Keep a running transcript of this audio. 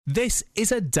This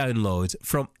is a download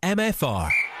from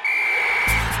MFR.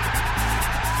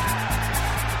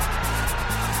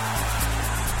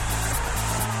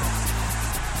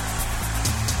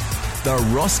 The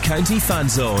Ross County Fan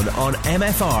Zone on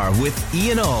MFR with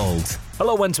Ian Auld.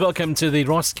 Hello and welcome to the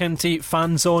Ross County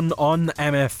Fan Zone on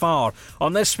MFR.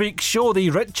 On this week's show,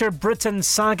 the Richard Britton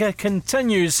saga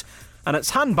continues, and it's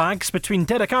handbags between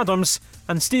Derek Adams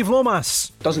and Steve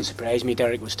Lomas. Doesn't surprise me.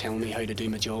 Derek was telling me how to do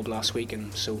my job last week,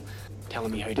 and so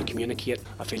telling me how to communicate.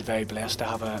 I feel very blessed to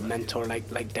have a mentor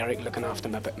like Derek looking after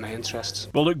my interests.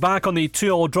 We'll look back on the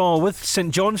 2-2 draw with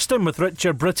St Johnstone with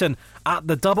Richard Britton at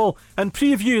the double and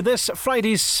preview this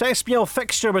Friday's SPL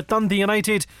fixture with Dundee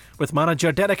United, with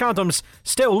manager Derek Adams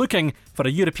still looking for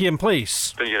a European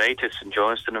place. Dundee United, St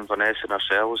Johnstone and Vanessa and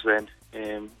ourselves then.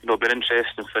 Been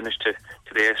interesting finish to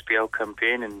the SPL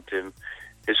campaign, and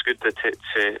it's good that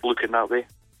it's looking that way.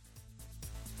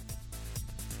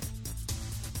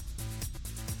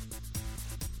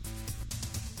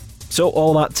 So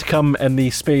all that to come in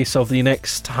the space of the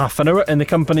next half an hour in the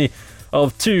company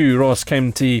of two Ross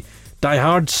County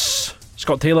diehards,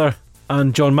 Scott Taylor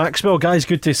and John Maxwell. Guys,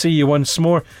 good to see you once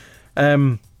more.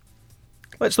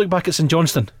 Let's look back at St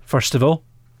Johnstone first of all.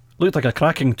 Looked like a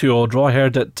cracking 2-2 draw. I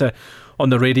heard it on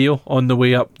the radio on the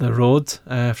way up the road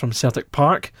from Celtic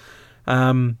Park.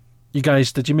 You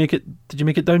guys, did you make it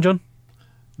down, John?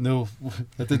 No,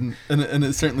 I didn't, and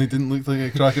it certainly didn't look like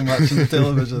a cracking match on the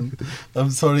television.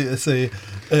 I'm sorry to say,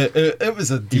 it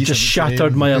was a decent. You just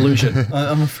shattered game. My illusion.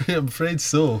 I'm afraid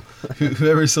so.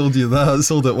 Whoever sold you that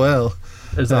sold it well.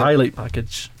 It was the highlight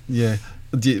package. Yeah,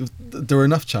 there were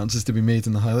enough chances to be made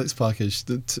in the highlights package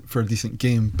for a decent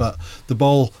game, but the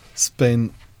ball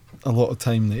spent a lot of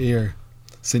time in the air.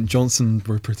 St Johnstone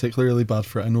were particularly bad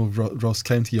for it. I know Ross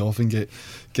County often get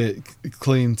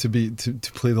claimed to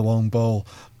play the long ball,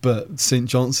 but St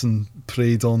Johnstone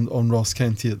preyed on Ross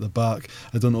County at the back.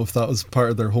 I don't know if that was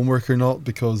part of their homework or not,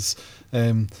 because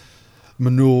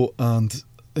Monroe and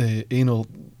Anal,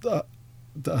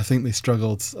 I think they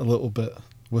struggled a little bit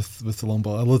with the long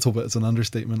ball. A little bit is an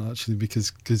understatement, actually, because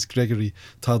Gregory,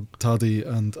 Taddy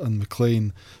and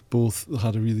McLean both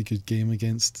had a really good game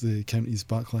against the County's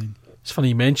backline. It's funny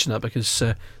you mention that, because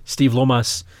Steve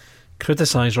Lomas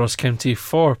criticised Ross County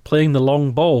for playing the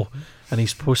long ball in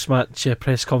his post-match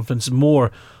press conference.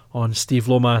 More on Steve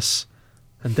Lomas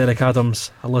and Derek Adams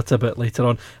a little bit later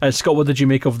on. Scott, what did you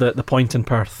make of the point in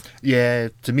Perth? Yeah,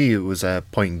 to me it was a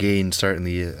point gain.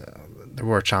 Certainly there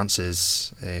were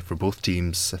chances for both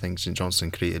teams. I think St Johnstone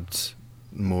created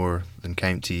more than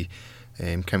County.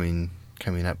 Coming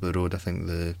up the road, I think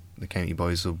the County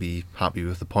boys will be happy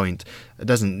with the point. It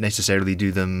doesn't necessarily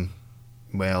do them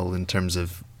well in terms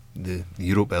of the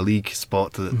Europa League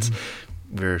spot that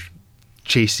we're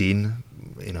chasing.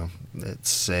 You know,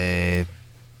 it's I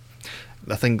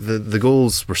think the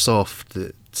goals were soft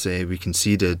that we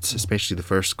conceded, especially the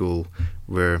first goal,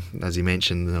 where, as you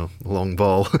mentioned, the long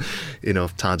ball,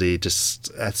 Taddy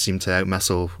just seemed to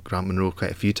out-muscle Grant Monroe quite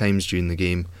a few times during the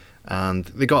game, and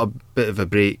they got a bit of a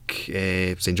break,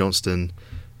 St Johnstone,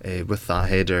 with that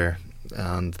header,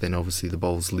 and then obviously the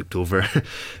ball's looped over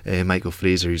Michael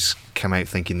Fraser, who's come out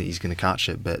thinking that he's going to catch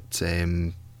it, but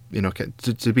to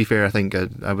be fair, I think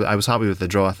I was happy with the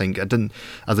draw. I think I didn't,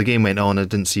 as the game went on, I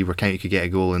didn't see where County could get a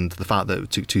goal, and the fact that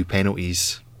it took 2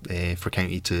 penalties for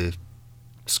County to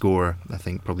score, I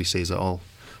think probably says it all.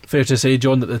 Fair to say,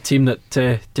 John, that the team that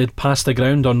did pass the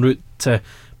ground en route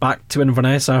back to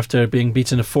Inverness after being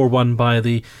beaten 4-1 by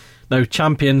the now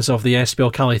champions of the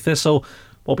SPL Cali Thistle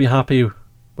will be happy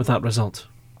with that result.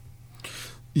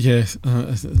 Yeah,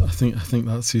 I think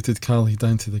that suited Cali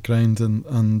down to the ground,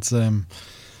 and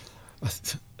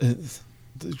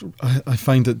I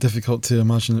find it difficult to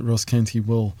imagine that Ross County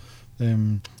will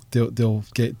they'll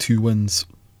get 2 wins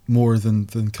more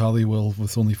than Cali will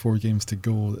with only 4 games to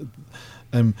go.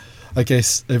 I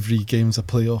guess every game's a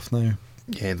playoff now.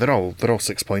 Yeah, they're all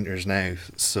 6-pointers now.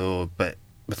 So, but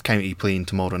with County playing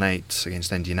tomorrow night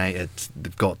against Dundee United,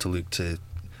 they've got to look to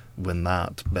win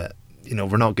that. But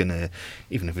we're not going to,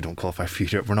 even if we don't qualify for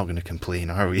Europe, we're not going to complain,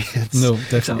 are we? No,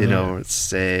 definitely.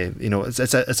 It's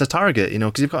it's a target,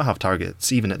 because you've got to have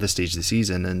targets even at this stage of the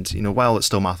season. And while it's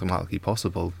still mathematically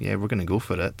possible, we're going to go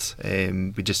for it.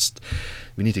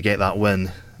 We need to get that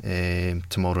win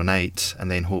tomorrow night, and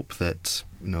then hope that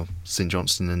St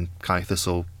Johnstone and Cali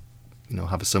Thistle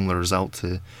have a similar result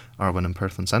to our win in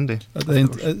Perth on Sunday. At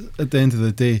the end of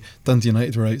the day, Dundee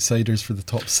United were outsiders for the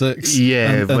top 6.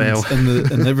 Yeah,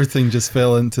 and everything just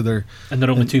fell into their... And they're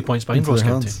only 2 points behind Ross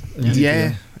County.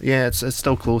 Yeah, it's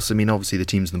still close. I mean, obviously the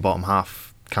teams in the bottom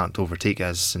half can't overtake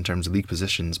us in terms of league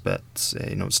positions, but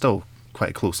it's still quite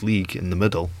a close league in the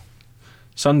middle.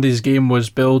 Sunday's game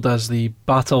was billed as the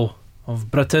Battle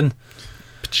of Britain.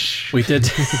 We did.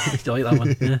 You like that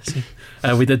one? Yeah, see.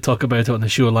 We did talk about it on the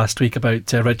show last week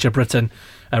about Richard Britton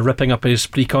ripping up his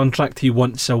pre-contract. He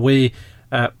wants away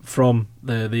from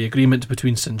the agreement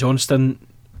between St Johnstone.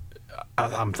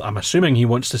 I'm assuming he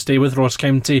wants to stay with Ross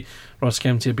County. Ross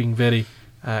County are being very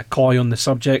coy on the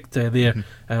subject. They're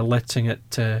letting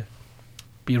it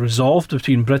be resolved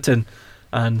between Britton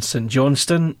and St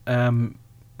Johnstone.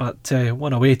 But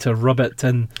what a way to rub it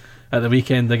in at the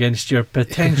weekend against your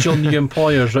potential new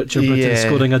employers. Richard Britton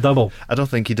scoring a double. I don't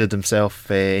think he did himself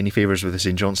any favours with the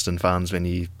St Johnstone fans when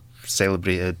he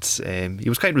celebrated. He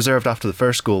was quite reserved after the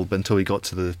first goal, but until he got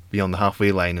to beyond the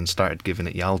halfway line and started giving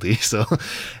it Yaldi. So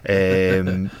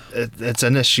it's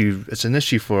an issue. It's an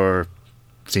issue for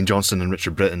St Johnstone and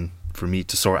Richard Britton for me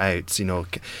to sort out.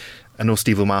 I know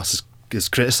Steve Lomas has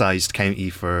criticised County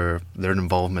for their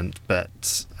involvement,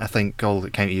 but I think all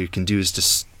that County can do is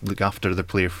just look after their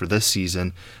player for this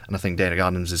season. And I think Derek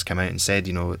Adams has come out and said,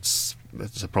 it's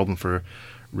a problem for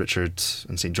Richard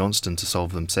and St Johnstone to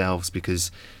solve themselves,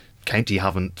 because County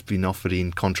haven't been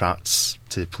offering contracts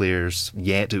to players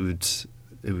yet. It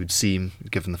would seem,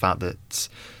 given the fact that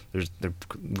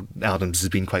Adams has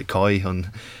been quite coy on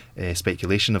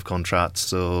speculation of contracts.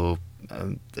 So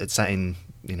it's something,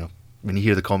 when you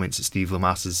hear the comments that Steve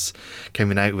Lomas is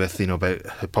coming out with, about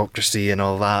hypocrisy and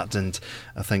all that, and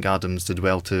I think Adams did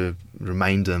well to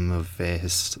remind him of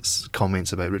his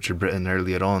comments about Richard Britton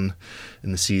earlier on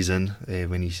in the season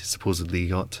when he supposedly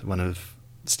got one of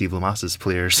Steve Lomas's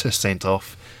players sent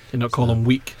off. Did not call him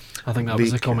weak. I think that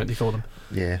was the comment he called him.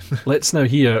 Yeah. Let's now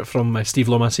hear from Steve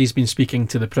Lomas. He's been speaking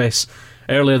to the press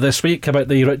earlier this week about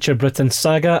the Richard Britton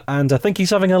saga, and I think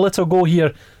he's having a little go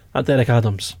here at Derek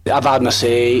Adams. I've had my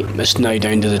say. It's now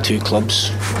down to the two clubs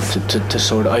to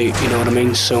sort it out, you know what I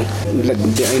mean? So,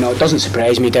 it doesn't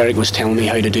surprise me. Derek was telling me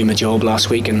how to do my job last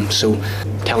week, and so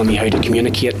telling me how to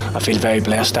communicate. I feel very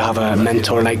blessed to have a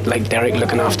mentor like Derek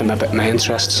looking after my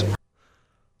interests.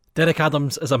 Derek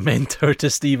Adams is a mentor to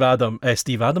Steve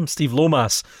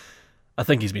Lomas. I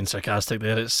think he's been sarcastic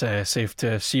there, it's safe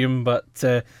to assume, but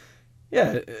at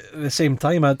the same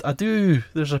time, I do.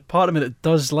 There's a part of me that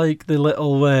does like the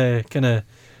little kind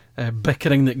of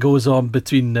bickering that goes on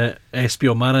between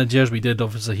SPO managers. We did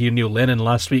obviously hear Neil Lennon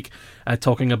last week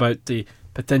talking about the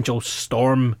potential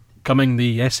storm coming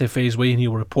the SFA's way, and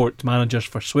he'll report managers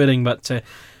for swearing. But it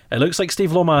looks like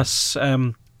Steve Lomas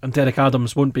and Derek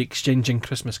Adams won't be exchanging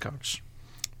Christmas cards.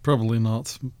 Probably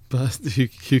not, but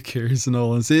who cares? In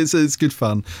all honesty, it's good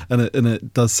fun, and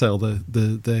it does sell the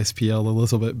SPL a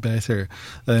little bit better.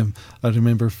 I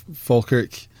remember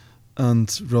Falkirk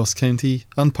and Ross County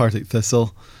and Partick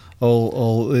Thistle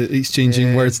all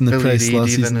exchanging words in the press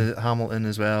last season. Even Hamilton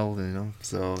as well,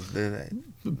 So,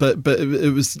 but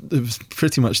it was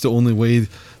pretty much the only way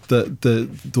that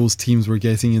those teams were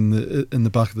getting in the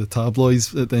back of the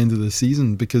tabloids at the end of the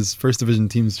season, because First Division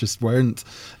teams just weren't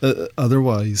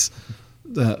otherwise,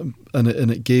 and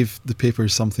it gave the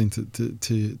papers something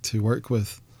to work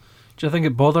with. Do you think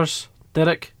it bothers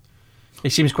Derek? He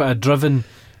seems quite a driven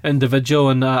individual,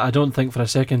 and I don't think for a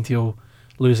second he'll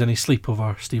lose any sleep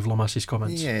over Steve Lomas's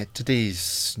comments. Yeah,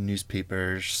 today's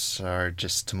newspapers are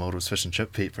just tomorrow's fish and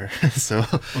chip paper. So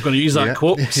we're going to use that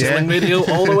quote, Sling Radio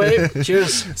all the way.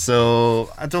 Cheers.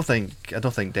 So I don't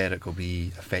think Derek will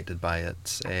be affected by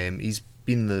it. He's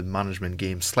been in the management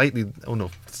game slightly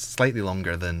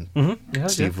longer than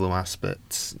Steve Lomas,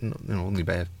 but only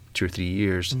by 2 or 3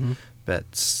 years. Mm-hmm.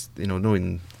 But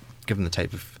knowing, given the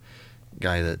type of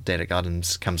guy that Derek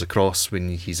Adams comes across when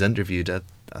he's interviewed,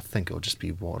 I think it'll just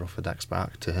be water off a duck's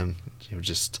back to him. He'll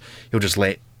just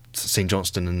let St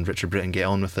Johnstone and Richard Britton get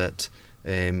on with it,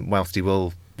 whilst he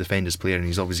will defend his player, and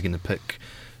he's obviously going to pick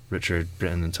Richard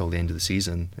Britton until the end of the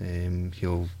season.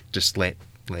 He'll just let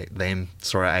them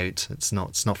sort it out. It's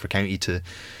not for County to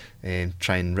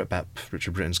try and rip up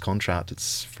Richard Britton's contract.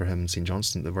 It's for him and St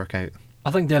Johnstone to work out.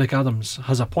 I think Derek Adams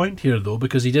has a point here, though,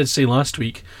 because he did say last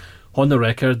week on the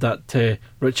record that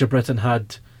Richard Britton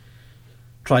had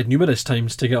tried numerous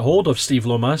times to get hold of Steve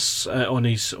Lomas on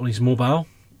his mobile.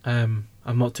 I'm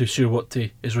not too sure what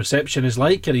his reception is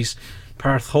like at his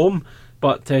Perth home,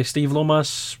 but Steve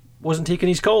Lomas wasn't taking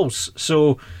his calls.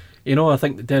 So, I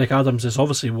think that Derek Adams is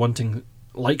obviously wanting,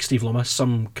 like Steve Lomas,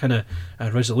 some kind of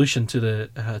resolution to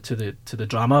the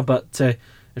drama. But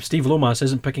if Steve Lomas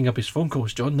isn't picking up his phone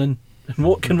calls, John, then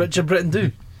what can Richard Britton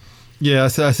do? Yeah,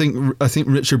 I think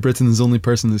Richard Britton is the only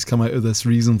person who's come out of this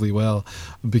reasonably well,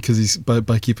 because he's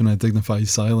by keeping a dignified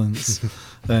silence.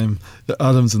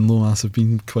 Adams and Lomas have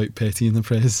been quite petty in the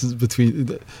press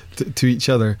between to each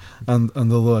other, and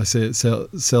although I say it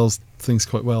sells things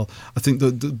quite well, I think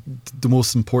the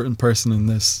most important person in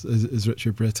this is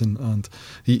Richard Britton, and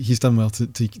he's done well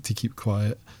to keep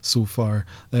quiet so far.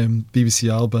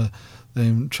 BBC Alba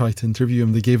tried to interview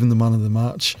him. They gave him the man of the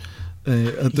match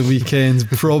at the weekend,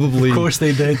 probably. Of course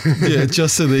they did. Yeah,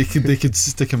 just so they could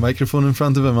stick a microphone in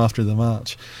front of him after the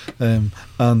match,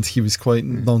 and he was quite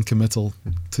non-committal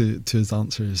to his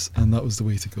answers, and that was the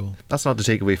way to go. That's not to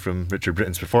take away from Richard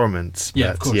Britton's performance. Yeah,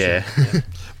 but of course. Yeah.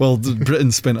 Well,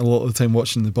 Britain spent a lot of time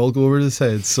watching the ball go over his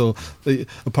head, so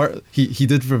he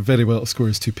did very well to score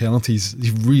his 2 penalties.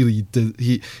 He really did.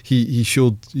 He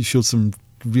showed some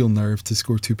real nerve to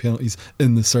score 2 penalties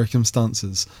in the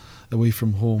circumstances, away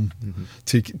from home,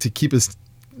 to keep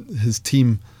his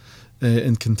team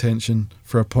in contention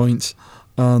for a point,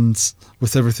 and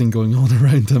with everything going on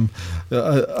around him,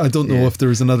 I don't know if there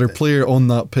was another player on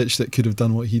that pitch that could have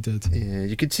done what he did. Yeah,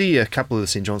 you could see a couple of the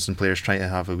St Johnstone players trying to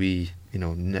have a wee,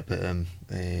 nip at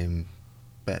him,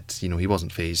 but he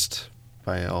wasn't fazed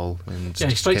by it all. And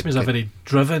he strikes me as a very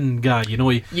driven guy.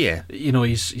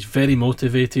 He's very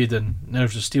motivated and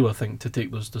nerves of steel, I think, to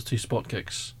take those 2 spot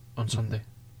kicks on Sunday.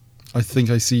 I think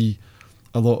I see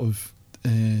a lot of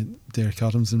Derek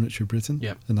Adams and Richard Britton,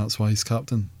 and that's why he's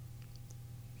captain.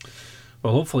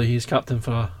 Well, hopefully he's captain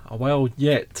for a while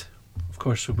yet. Of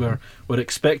course, we're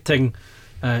expecting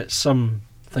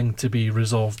something to be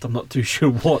resolved. I'm not too sure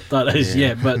what that is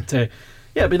yet, but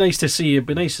it'd be nice to see. It'd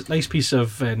be nice piece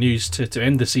of news to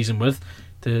end the season with,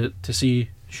 to see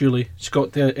surely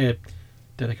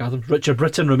Derek Adams, Richard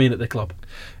Britton remain at the club.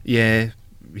 Yeah,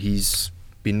 he's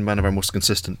been one of our most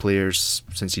consistent players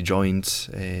since he joined,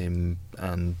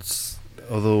 and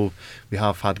although we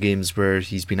have had games where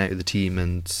he's been out of the team,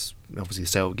 and obviously the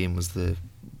Celtic game was the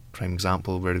prime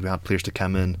example where we had players to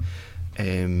come in,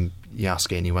 you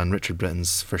ask anyone, Richard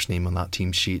Britton's first name on that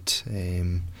team sheet.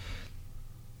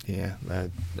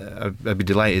 I'd be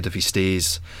delighted if he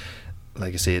stays.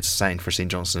 Like I say, it's something for St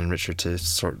Johnstone and Richard to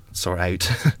sort out.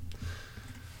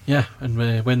 Yeah, and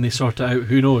when they sort it out,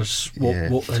 who knows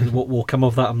what will come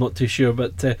of that. I'm not too sure.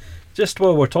 But just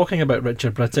while we're talking about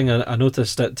Richard Britton, I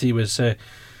noticed that he was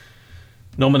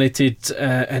nominated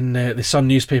in the Sun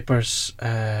newspaper's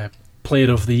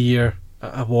Player of the Year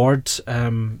award.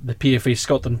 The PFA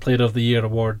Scotland Player of the Year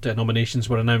award nominations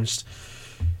were announced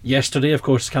yesterday. Of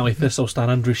course, Caley Thistle star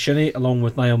Andrew Shinnie, along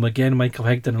with Niall McGinn, Michael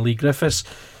Higdon and Lee Griffiths.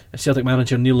 Celtic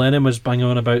manager Neil Lennon was banging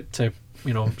on about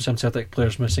some Celtic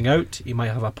players missing out. He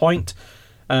might have a point.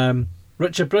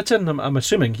 Richard Britton, I'm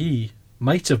assuming he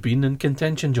might have been in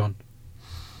contention, John.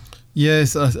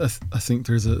 Yes, I think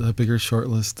there's a bigger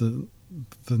shortlist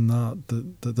than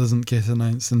that doesn't get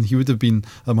announced, and he would have been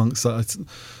amongst that.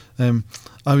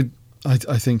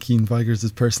 I think Ian Vigurs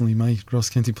is personally my Ross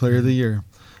County Player of the Year.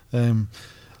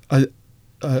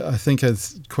 I think I'd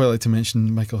quite like to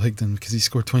mention Michael Higdon, because he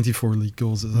scored 24 league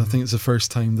goals. I think it's the first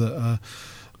time that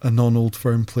a non-Old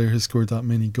Firm player has scored that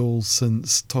many goals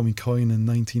since Tommy Coyne in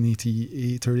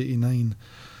 1988 or 89.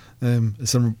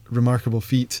 It's a remarkable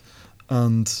feat,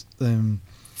 and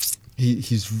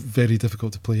he's very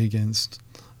difficult to play against.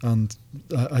 And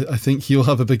I think he'll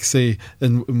have a big say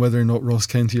in whether or not Ross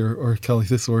County or Caley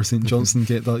Thistle or St Johnstone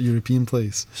get that European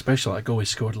place. Especially that goal he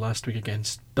scored last week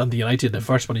against Dundee United. The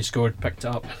first one he scored, picked it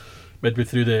up midway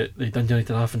through the Dundee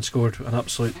United half and scored an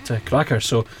absolute cracker.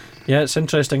 So yeah, it's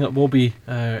interesting. It will be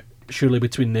surely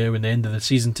between now and the end of the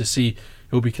season to see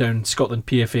who will be crowned Scotland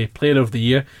PFA Player of the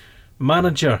Year.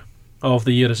 Manager of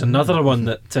the Year is another one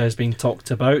that has been talked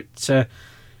about.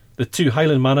 The 2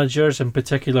 Highland managers, in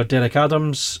particular Derek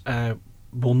Adams,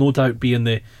 will no doubt be in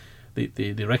the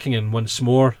reckoning once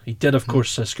more. He did, of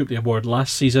course, scoop the award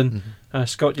last season.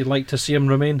 Scott, you'd like to see him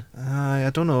remain?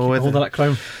 I don't know whether hold that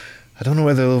crown. I don't know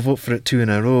whether they'll vote for it 2 in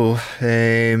a row.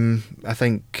 I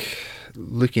think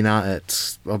looking at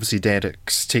it, obviously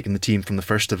Derek's taken the team from the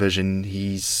first division.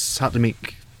 He's had to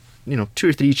make 2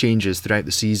 or 3 changes throughout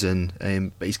the season,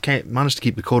 but he's managed to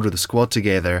keep the core of the squad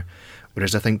together.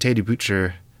 Whereas I think Teddy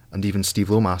Butcher and even Steve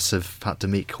Lomas have had to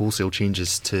make wholesale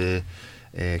changes to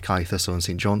Caley Thistle and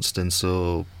St Johnstone.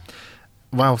 So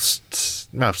whilst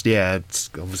I'd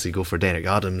obviously go for Derek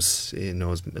Adams, in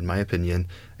my opinion,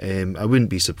 I wouldn't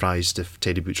be surprised if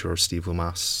Teddy Butcher or Steve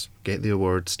Lomas get the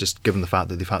awards, just given the fact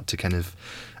that they've had to kind of,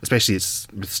 especially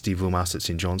with Steve Lomas at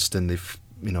St Johnstone, they've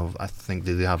I think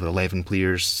they have 11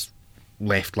 players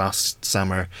left last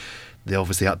summer they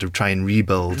obviously had to try and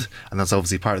rebuild, and that's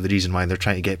obviously part of the reason why they're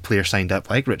trying to get players signed up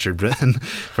like Richard Britton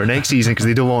for next season, because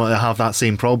they don't want to have that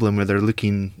same problem where they're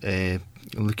looking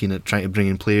at trying to bring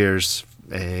in players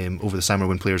over the summer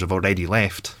when players have already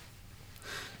left.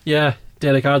 Yeah,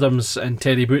 Derek Adams and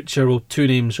Terry Butcher, two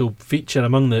names will feature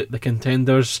among the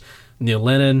contenders. Neil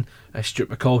Lennon, Stuart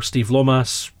McCall, Steve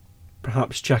Lomas,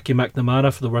 perhaps Jackie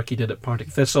McNamara for the work he did at Partick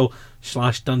Thistle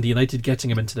 / Dundee United, getting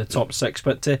him into the top 6.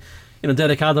 But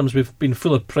Derek Adams, we've been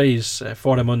full of praise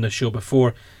for him on the show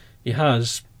before. He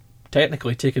has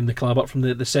technically taken the club up from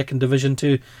the second division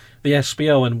to the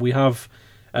SPL, and we have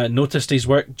noticed his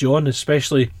work, John,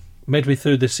 especially midway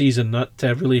through the season. That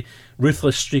really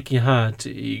ruthless streak he had.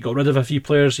 He got rid of a few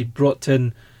players, he brought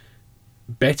in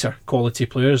better quality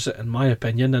players, in my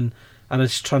opinion, and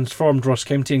has transformed Ross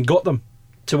County and got them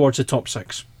towards the top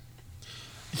 6.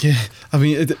 Yeah, I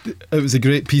mean, it was a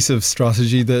great piece of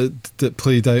strategy that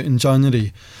played out in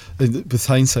January. With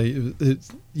hindsight,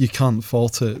 you can't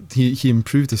fault it. He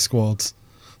improved the squad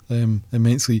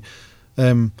immensely.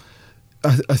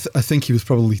 I think he was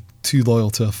probably too loyal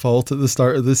to a fault at the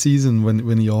start of the season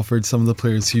when he offered some of the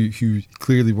players who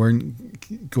clearly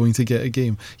weren't going to get a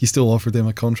game. He still offered them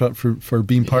a contract for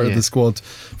being part of the squad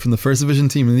from the first division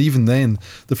team, and even then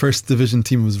the first division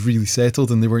team was really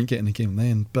settled and they weren't getting a game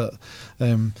then. But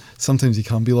sometimes you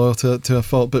can be loyal to a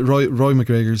fault. But Roy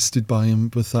McGregor stood by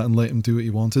him with that and let him do what he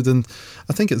wanted, and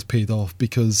I think it's paid off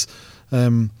because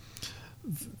when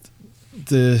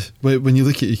you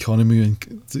look at Economy and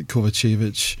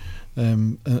Kovacevic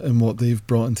and what they've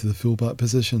brought into the fullback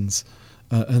positions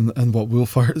and what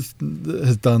Wilfart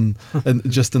has done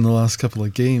just in the last couple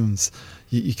of games,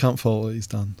 you can't fault what he's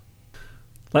done.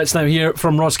 Let's now hear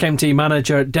from Ross County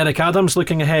manager Derek Adams,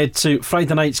 looking ahead to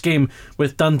Friday night's game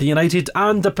with Dundee United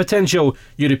and the potential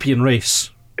European race.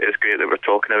 It's great that we're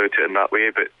talking about it in that way,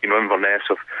 but Inverness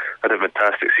have had a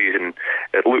fantastic season.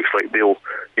 It looks like they'll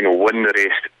win the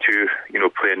race to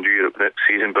play in Europe next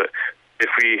season, but if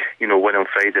we win on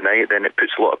Friday night, then it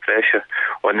puts a lot of pressure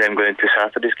on them going into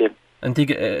Saturday's game. And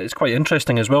it's quite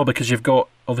interesting as well, because you've got,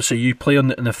 obviously, you play on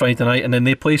the Friday night and then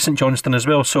they play St Johnstone as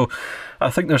well, so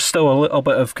I think there's still a little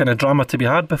bit of kind of drama to be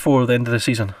had before the end of the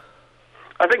season.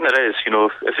 I think there is,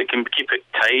 if it can keep it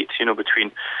tight,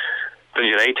 between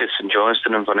United, St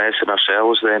Johnstone, Inverness and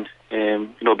ourselves, then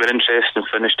it'll be an interesting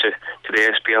finish to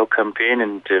the SPL campaign,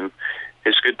 and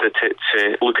it's good that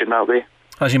it's looking that way.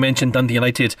 As you mentioned, Dundee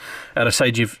United are a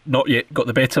side you've not yet got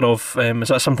the better of. Is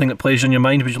that something that plays on your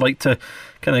mind? Would you like to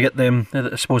kind of get them?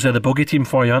 I suppose they're the bogey team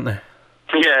for you, aren't they?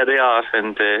 Yeah, they are,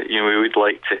 and we would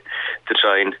like to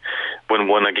try and win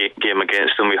one game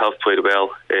against them. We have played well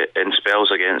in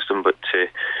spells against them, but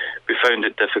we found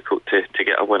it difficult to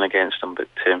get a win against them. But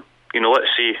let's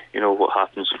see, what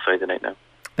happens on Friday night now.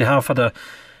 They have had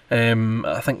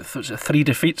I think 3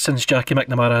 defeats since Jackie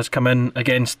McNamara has come in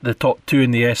against the top 2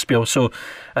 in the SPL, so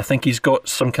I think he's got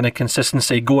some kind of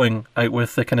consistency going out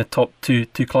with the kind of top two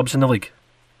clubs in the league.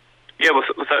 Yeah,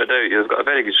 without a doubt, they've got a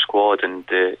very good squad, and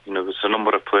there's a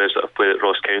number of players that have played at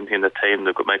Ross County in the time.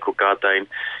 They've got Michael Gardine,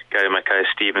 Gary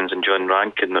Mackay-Stevens and John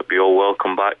Rankin that we all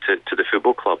welcome back to the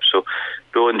football club, so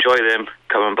we'll enjoy them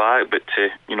coming back, but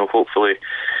hopefully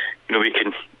we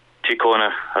can take on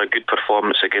a good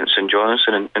performance against St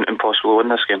Johnstone and possibly win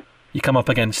this game. You come up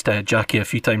against Jackie a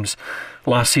few times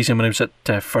last season when he was at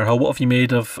Firhill. What have you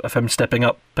made of him stepping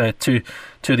up to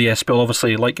the SPL?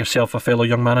 Obviously, like yourself, a fellow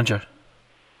young manager.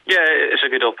 Yeah, it's a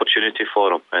good opportunity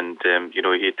for him, and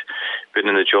he'd been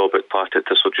in the job at Partick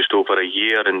Thistle just over a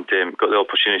year, and got the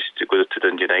opportunity to go to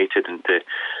Dundee United, and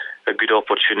a good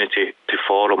opportunity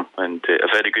for him, and a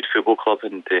very good football club,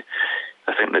 and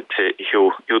I think that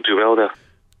he'll do well there.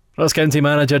 Ross County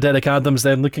manager Derek Adams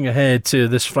then looking ahead to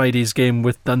this Friday's game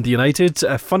with Dundee United.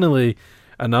 Funnily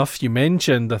enough, you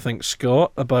mentioned, I think,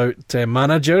 Scott, about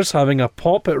managers having a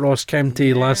pop at Ross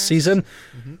County last season.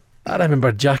 Mm-hmm. I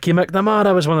remember Jackie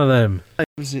McNamara was one of them.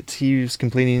 Was it he was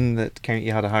complaining that County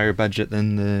had a higher budget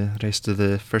than the rest of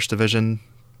the First Division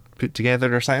put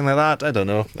together or something like that? I don't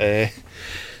know.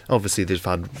 Obviously they've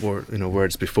had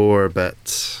words before,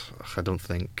 but I don't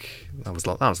think that was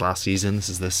last season. This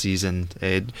is this season.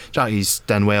 Jackie's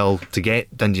done well to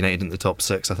get Dundee United into the top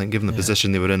 6. I think, given the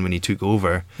position they were in when he took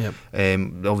over. Yep.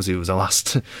 Obviously, it was a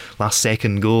last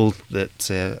second goal that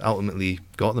ultimately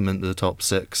got them into the top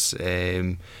 6.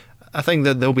 I think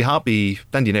that they'll be happy.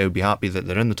 Dundee United will be happy that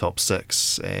they're in the top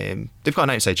 6. They've got an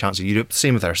outside chance of Europe.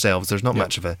 Same with ourselves. There's not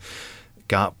much of a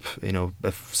gap.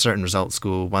 If certain results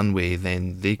go one way,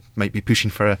 then they might be pushing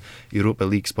for a Europa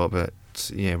League spot. But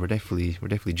yeah, we're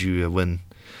definitely due a win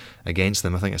against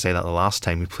them. I think I said that the last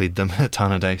time we played them at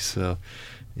Tannadice. So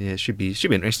yeah, it should be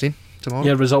interesting. tomorrow.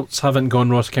 Yeah, results haven't gone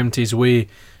Ross County's way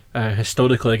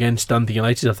historically against Dundee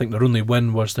United. I think their only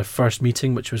win was their first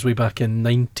meeting, which was way back in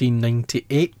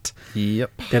 1998.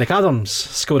 Yep. Derek Adams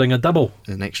scoring a double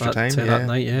in extra time that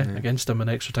night, against them in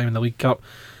extra time in the League Cup.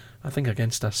 I think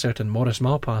against a certain Morris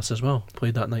Malpass as well,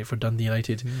 played that night for Dundee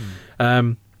United.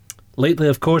 Lately,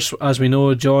 of course, as we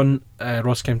know, John,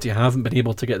 Ross County haven't been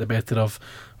able to get the better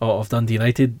of Dundee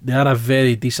United. They are a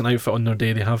very decent outfit on their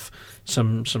day. They have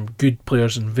some good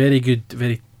players and very good,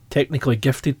 very technically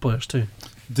gifted players too.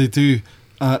 They do.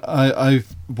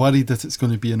 I've worried that it's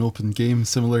going to be an open game,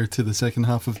 similar to the second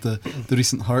half of the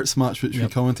recent Hearts match, which we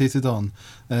commentated on.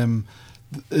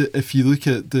 If you look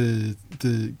at the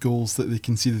goals that they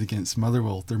conceded against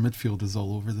Motherwell, their midfield is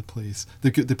all over the place. They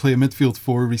play a midfield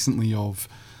four recently of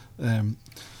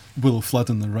Willow Flood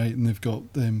on the right, and they've got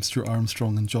Stuart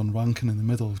Armstrong and John Rankin in the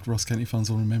middle. Ross County fans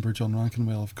will remember John Rankin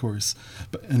well, of course.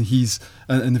 And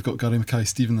they've got Gary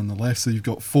Mackay-Stephen on the left, so you've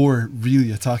got four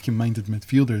really attacking-minded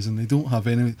midfielders, and they don't have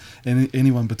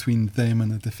anyone between them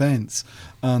and the defence.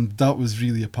 And that was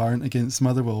really apparent against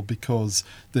Motherwell, because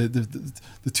the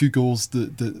two goals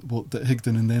that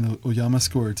Higdon and then Oyama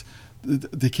scored,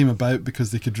 they came about because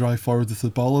they could drive forward with the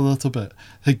ball a little bit.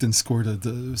 Higdon scored it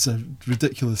was a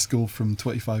ridiculous goal from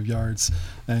 25 yards,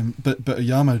 but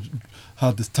Oyama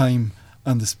had the time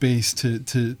and the space to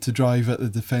drive at the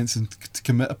defence and to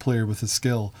commit a player with his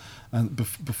skill and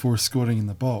before scoring in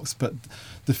the box. But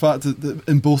the fact that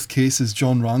in both cases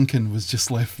John Rankin was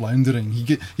just left floundering.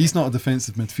 He's not a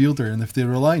defensive midfielder, and if they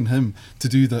rely on him to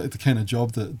do the kind of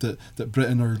job that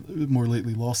Britton or more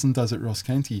lately Lawson does at Ross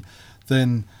County,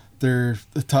 then I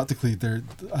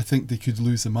think they could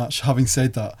lose the match. Having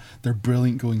said that, they're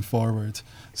brilliant going forward,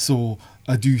 so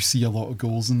I do see a lot of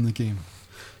goals in the game.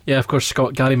 Yeah, of course,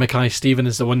 Scott, Gary Mackay-Stephen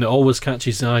is the one that always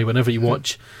catches the eye whenever you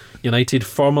watch United,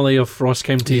 formerly of Ross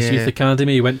County's Youth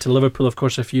Academy. He went to Liverpool, of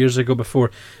course, a few years ago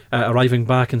before arriving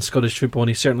back in Scottish football,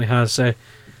 and he certainly has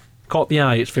caught the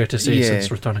eye, it's fair to say, since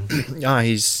returning.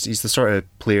 He's the sort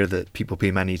of player that people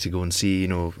pay money to go and see,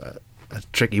 a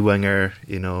tricky winger.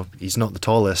 He's not the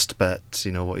tallest, but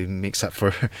what he makes up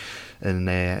for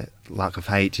in lack of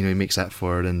height, he makes up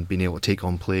for it in being able to take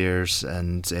on players,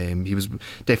 and he was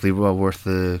definitely well worth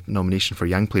the nomination for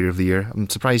Young Player of the Year. I'm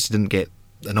surprised he didn't get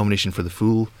a nomination for the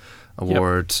Fool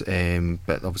Award,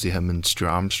 but obviously him and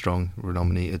Stuart Armstrong were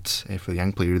nominated for the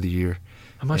Young Player of the Year.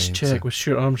 I must check with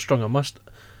Stuart Armstrong.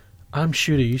 I'm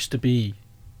sure he used to be.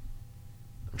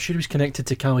 I'm sure he was connected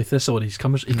to Cali Thistle. He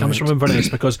comes from Inverness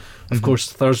because, of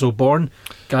course, Thurso born.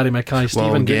 Gary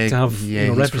Mackay-Stephen get to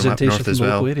have representation from the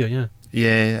local area.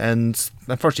 Yeah, and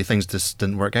unfortunately things just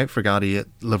didn't work out for Gary at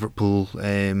Liverpool.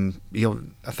 I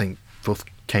think both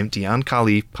County and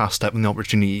Cali passed up on the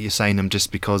opportunity to sign him just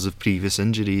because of previous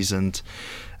injuries, and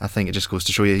I think it just goes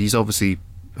to show you he's obviously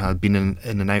been in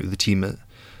and out of the team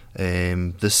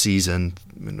this season,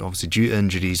 obviously due to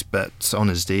injuries, but on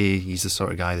his day he's the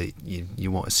sort of guy that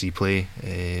you want to see play.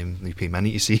 You pay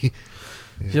money to see.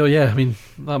 Yeah, I mean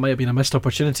that might have been a missed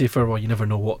opportunity for. You never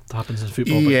know what happens in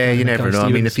football. Yeah, you never know. I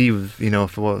mean, if he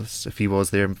was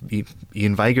there,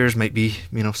 Ian Vigurs might be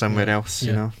somewhere else.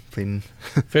 Playing.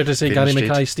 Fair to say, Gary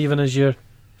Mackay-Stephen is your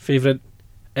favourite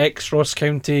ex-Ross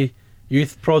County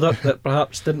youth product that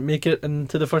perhaps didn't make it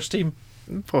into the first team.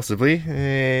 Possibly.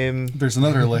 There's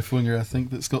another left winger, I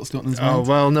think, that's got Scotland's mind. Oh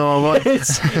well, no.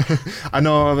 I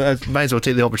know. I might as well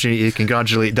take the opportunity to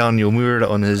congratulate Daniel Moore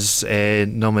on his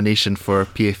nomination for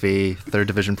PFA Third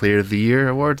Division Player of the Year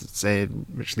award. It's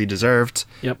richly deserved.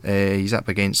 Yep. He's up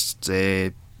against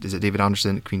is it David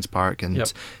Anderson at Queen's Park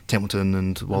and Templeton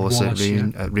and Wallace at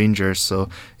Rangers. So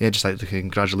just like to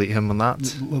congratulate him on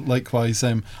that. Likewise,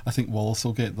 I think Wallace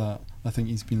will get that. I think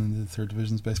he's been in the Third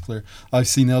Division's best player. I've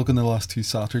seen Elgin the last two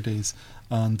Saturdays,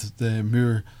 and the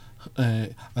Moore,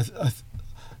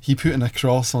 he put in a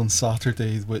cross on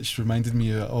Saturday, which reminded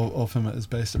me of him at his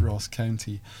best at Ross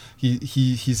County.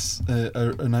 He's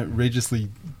an outrageously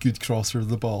good crosser of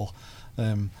the ball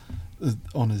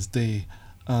on his day,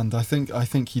 and I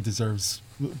think he deserves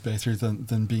better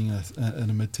than being in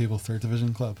a mid-table Third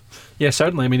Division club. Yeah,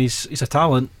 certainly. I mean, he's a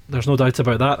talent. There's no doubt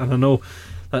about that, and I know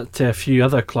that a few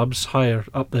other clubs higher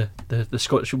up the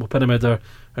Scottish football pyramid are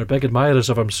big admirers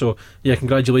of him. So yeah,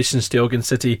 congratulations to Elgin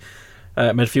City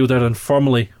midfielder and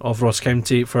formerly of Ross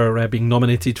County for being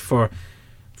nominated for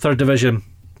Third Division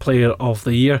Player of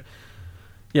the Year.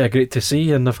 Yeah, great to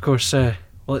see. And of course,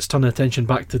 let's turn attention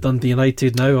back to Dundee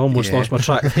United now. I almost lost my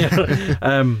track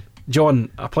there. John,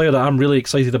 a player that I'm really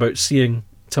excited about seeing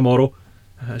tomorrow,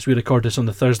 as we record this on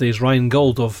the Thursday, is Ryan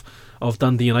Gould of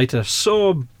Dundee United.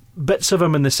 So bits of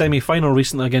him in the semi-final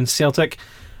recently against Celtic,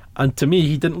 and to me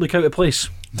he didn't look out of place.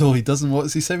 No, he doesn't. What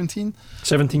is he, 17?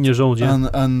 17 years old, yeah.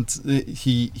 And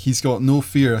he's got no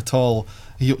fear at all.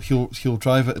 He'll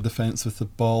drive at the defence with the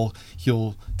ball.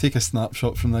 He'll take a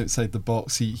snapshot from outside the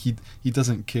box. He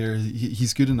doesn't care.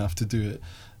 He's good enough to do it.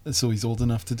 So he's old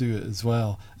enough to do it as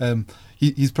well.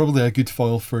 He's probably a good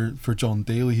foil for John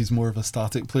Daly. He's more of a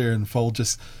static player, and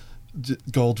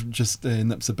Gauld just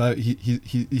nips about.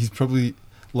 He's probably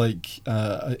like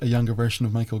a younger version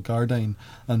of Michael Gardyne,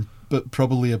 but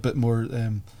probably a bit more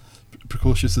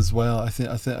precocious as well. I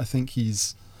think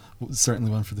he's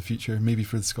certainly one for the future, maybe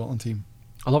for the Scotland team.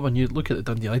 I love when you look at the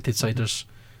Dundee United side. There's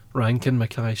Rankin,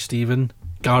 Mackay, Stephen,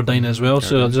 Gardyne as well.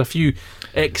 So there's a few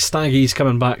ex-Staggies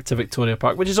coming back to Victoria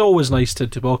Park, which is always nice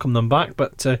to welcome them back,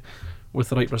 but with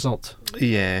the right result.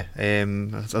 Yeah,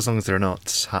 as long as they're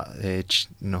not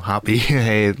happy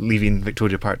leaving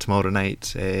Victoria Park tomorrow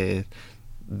night,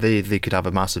 they could have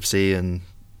a massive say in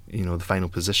the final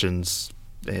positions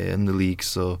in the league.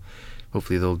 So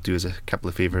hopefully they'll do us a couple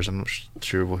of favours. I'm not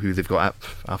sure who they've got up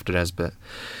after us, but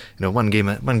one game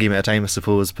at a time, I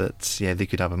suppose. But yeah, they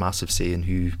could have a massive say in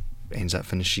who ends up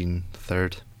finishing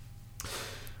third.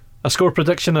 A score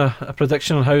prediction, a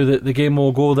prediction on how the game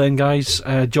will go then, guys.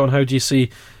 John, how do you see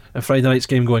Friday night's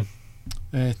game going?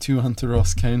 2-1 to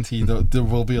Ross County. There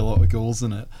will be a lot of goals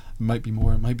in it. It might be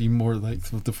more. It might be more like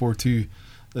the 4-2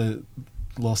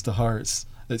 loss to Hearts.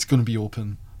 It's going to be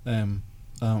open. I'm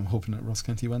hoping that Ross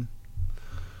County win.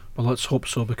 Well, let's hope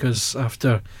so, because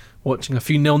after watching a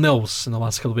few 0-0s in the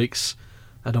last couple of weeks,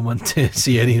 I don't want to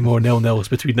see any more 0-0s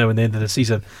between now and the end of the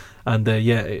season. And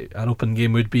an open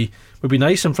game would be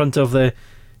nice in front of the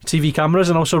TV cameras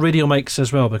and also radio mics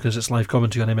as well, because it's live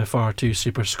commentary on MFR2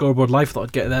 Super Scoreboard Live. Thought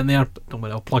I'd get it in there, but don't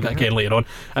worry, I'll plug it again later on.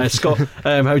 Scott,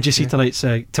 how do you see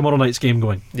tomorrow night's game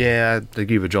going? Yeah, I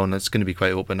agree with John. It's going to be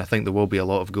quite open. I think there will be a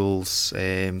lot of goals,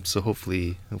 so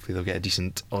hopefully they'll get a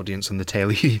decent audience on the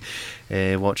telly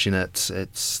watching it.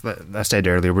 It's, like I said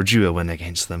earlier, we're due a win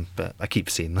against them, but I keep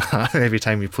saying that every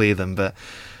time we play them. But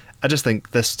I just think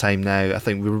this time now, I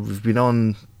think we've been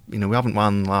on. We haven't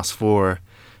won the last 4.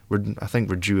 I think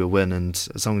we're due a win, and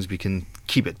as long as we can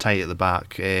keep it tight at the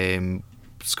back,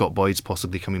 Scott Boyd's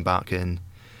possibly coming back in.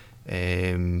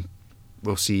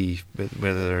 We'll see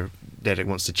whether Derek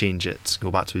wants to change it,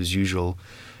 go back to his usual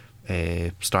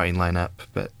starting lineup,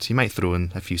 but he might throw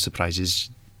in a few surprises.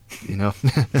 You never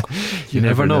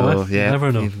know. Yeah, you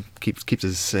never know. He keeps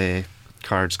his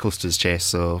cards close to his chest.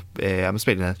 So I'm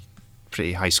expecting a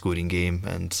pretty high scoring game,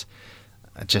 and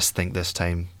I just think this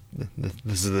time.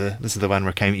 This is the one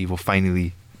where County will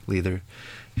finally lay their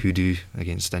hoodoo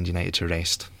against Dundee United to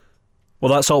rest.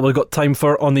 Well, that's all we've got time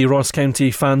for on the Ross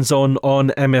County Fan Zone on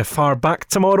MFR. Back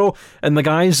tomorrow in the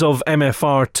guise of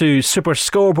MFR2 Super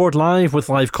Scoreboard Live with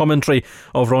live commentary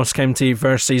of Ross County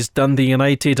versus Dundee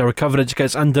United. Our coverage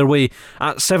gets underway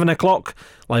at 7 o'clock.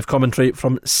 Live commentary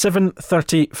from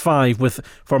 7:35 with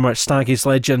former Staggies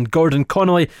legend Gordon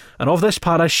Connolly and of this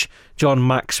parish, John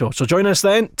Maxwell. So join us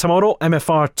then tomorrow,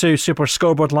 MFR2 Super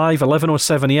Scoreboard Live,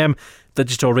 11:07am,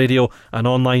 digital radio and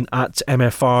online at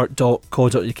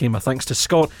mfr.co.uk. My thanks to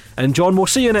Scott and John. We'll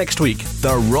see you next week.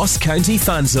 The Ross County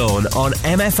Fan Zone on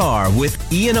MFR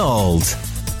with Ian Auld.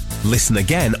 Listen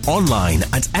again online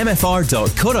at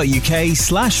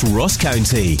mfr.co.uk/Ross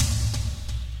County.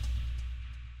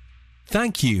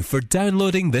 Thank you for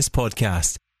downloading this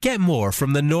podcast. Get more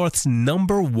from the North's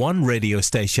 #1 radio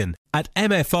station at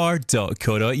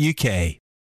mfr.co.uk.